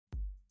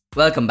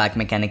Welcome back,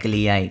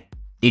 MechanicaLEi.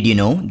 Did you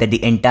know that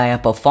the entire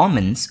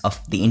performance of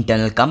the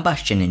internal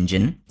combustion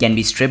engine can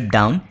be stripped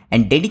down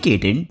and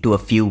dedicated to a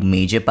few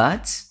major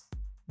parts?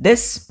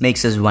 This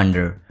makes us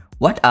wonder,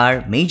 what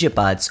are major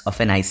parts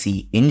of an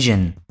IC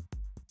engine?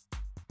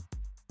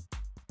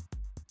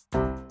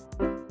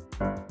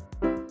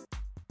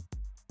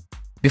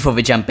 Before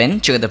we jump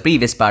in, check the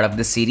previous part of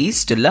this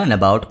series to learn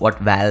about what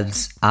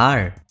valves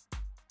are.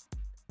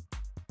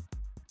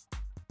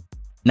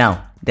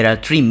 Now, there are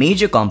three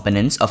major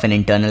components of an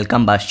internal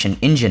combustion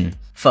engine.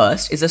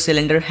 First is the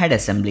cylinder head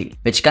assembly,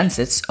 which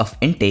consists of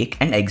intake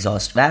and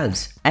exhaust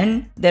valves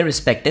and their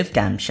respective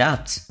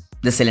camshafts.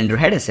 The cylinder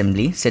head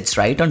assembly sits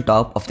right on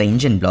top of the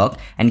engine block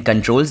and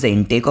controls the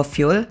intake of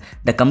fuel,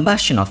 the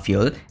combustion of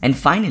fuel, and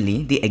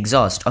finally the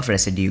exhaust of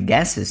residue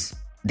gases.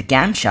 The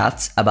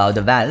camshafts above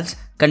the valves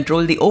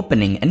control the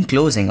opening and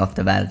closing of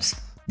the valves.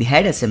 The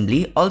head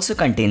assembly also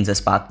contains a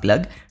spark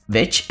plug,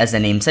 which, as the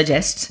name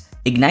suggests,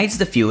 ignites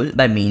the fuel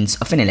by means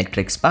of an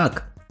electric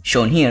spark.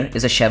 Shown here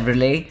is a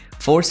Chevrolet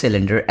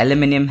 4-cylinder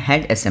aluminum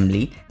head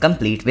assembly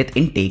complete with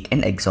intake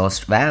and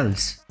exhaust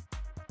valves.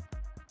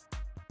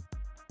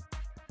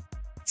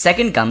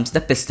 Second comes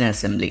the piston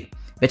assembly,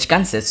 which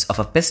consists of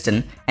a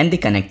piston and the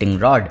connecting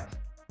rod.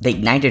 The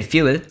ignited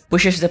fuel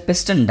pushes the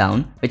piston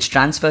down, which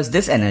transfers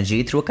this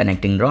energy through a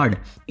connecting rod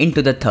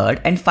into the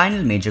third and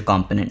final major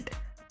component,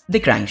 the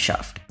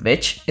crankshaft,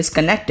 which is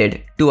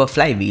connected to a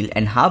flywheel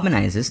and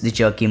harmonizes the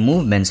jerky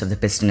movements of the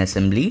piston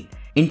assembly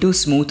into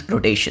smooth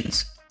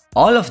rotations.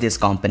 All of these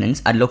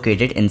components are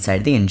located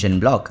inside the engine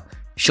block.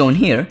 Shown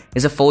here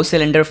is a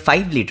 4-cylinder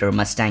 5-liter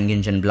Mustang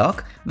engine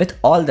block with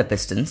all the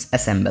pistons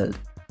assembled.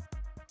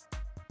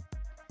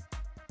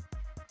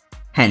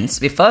 Hence,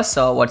 we first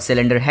saw what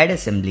cylinder head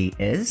assembly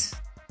is,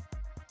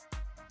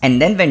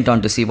 and then went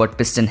on to see what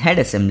piston head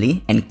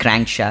assembly and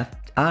crankshaft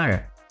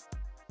are.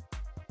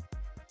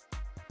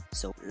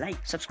 So like,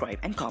 subscribe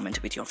and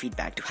comment with your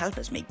feedback to help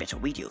us make better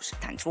videos.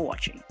 Thanks for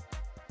watching.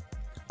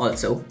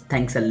 Also,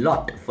 thanks a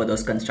lot for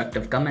those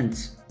constructive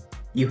comments.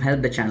 You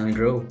help the channel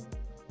grow.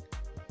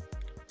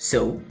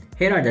 So,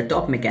 here are the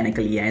top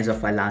MechanicaLEis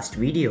of our last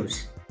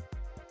videos.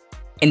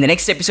 In the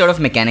next episode of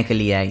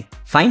MechanicaLEi,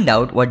 find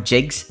out what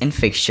jigs and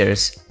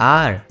fixtures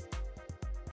are.